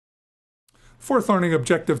Fourth learning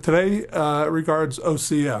objective today regards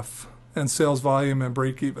OCF and sales volume and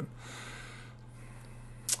break-even.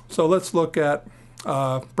 So let's look at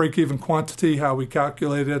break-even quantity, how we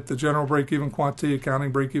calculate it, the general break-even quantity,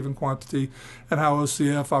 accounting break-even quantity, and how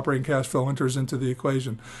OCF, operating cash flow, enters into the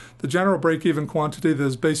equation. The general break-even quantity that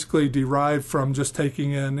is basically derived from just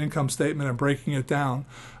taking an income statement and breaking it down,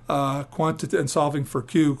 quantity and solving for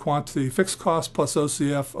Q, quantity, fixed cost plus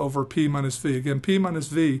OCF over P minus V. Again, P minus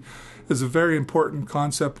V is a very important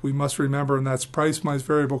concept we must remember, and that's price minus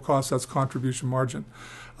variable cost, that's contribution margin.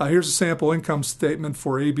 Here's a sample income statement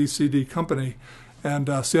for ABCD company, and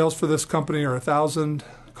sales for this company are 1,000,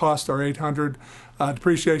 costs are 800,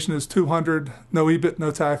 depreciation is 200, no EBIT,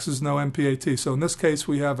 no taxes, no MPAT. So in this case,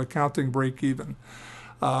 we have accounting break-even.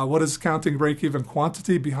 What is accounting break-even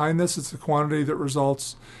quantity behind this? It's a quantity that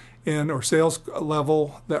results in, or sales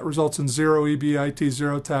level that results in 0 EBIT,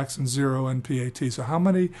 0 tax, and 0 NPAT. So how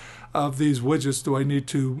many of these widgets do I need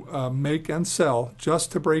to make and sell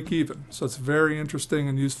just to break even? So it's very interesting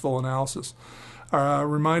and useful analysis.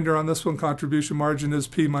 Reminder on this one, contribution margin is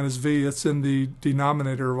P minus V. It's in the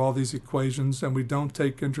denominator of all these equations, and we don't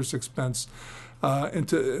take interest expense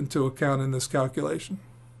into account in this calculation.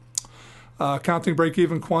 Accounting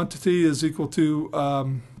break-even quantity is equal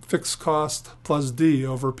to fixed cost plus D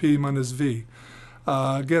over P minus V.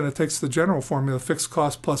 Again, it takes the general formula, fixed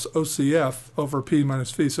cost plus OCF over P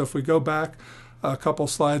minus V. So if we go back a couple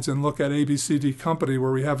slides and look at ABCD company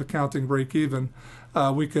where we have accounting break-even,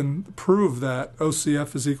 we can prove that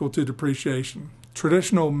OCF is equal to depreciation.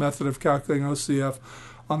 Traditional method of calculating OCF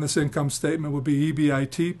on this income statement would be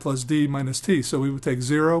EBIT plus D minus T. So we would take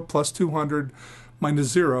 0 plus 200 minus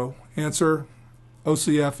 0. Answer,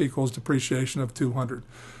 OCF equals depreciation of 200.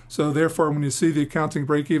 So therefore, when you see the accounting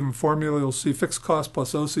break-even formula, you'll see fixed cost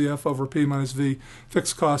plus OCF over P minus V,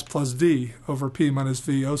 fixed cost plus D over P minus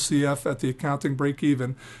V. OCF at the accounting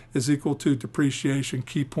break-even is equal to depreciation.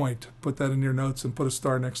 Key point. Put that in your notes and put a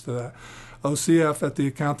star next to that. OCF at the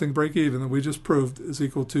accounting break-even that we just proved is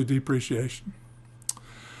equal to depreciation.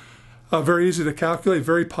 Very easy to calculate,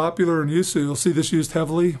 very popular and used. So you'll see this used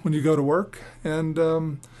heavily when you go to work. And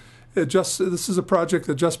this is a project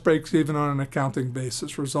that just breaks even on an accounting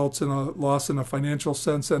basis, results in a loss in a financial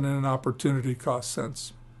sense and in an opportunity cost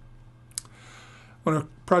sense. When a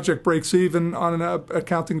project breaks even on an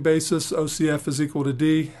accounting basis, OCF is equal to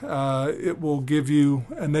D. It will give you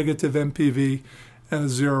a negative NPV and a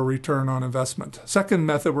 0 return on investment. Second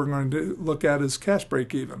method we're going to look at is cash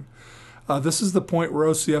break even. This is the point where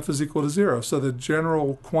OCF is equal to 0. So the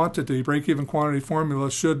general quantity, break-even quantity formula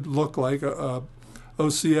should look like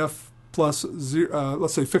OCF plus 0,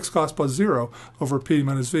 let's say fixed cost plus 0 over P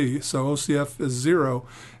minus V. So OCF is 0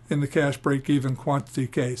 in the cash break-even quantity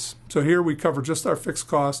case. So here we cover just our fixed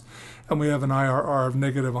cost, and we have an IRR of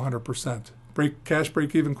negative 100%. Cash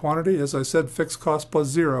break-even quantity, as I said, fixed cost plus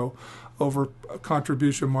 0 over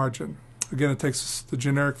contribution margin. Again, it takes the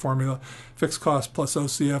generic formula, fixed cost plus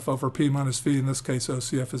OCF over P minus V. In this case,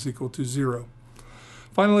 OCF is equal to 0.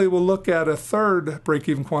 Finally, we'll look at a third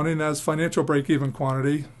break-even quantity, and that's financial break-even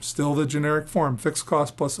quantity, still the generic form, fixed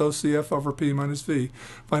cost plus OCF over P minus V.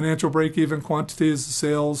 Financial break-even quantity is the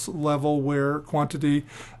sales level where quantity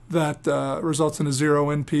that results in a 0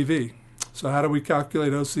 NPV. So how do we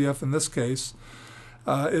calculate OCF in this case?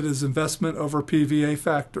 It is investment over PVA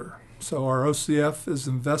factor. So our OCF is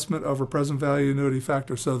investment over present value annuity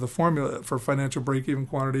factor. So the formula for financial break-even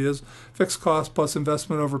quantity is fixed cost plus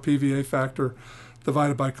investment over PVA factor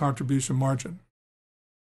divided by contribution margin.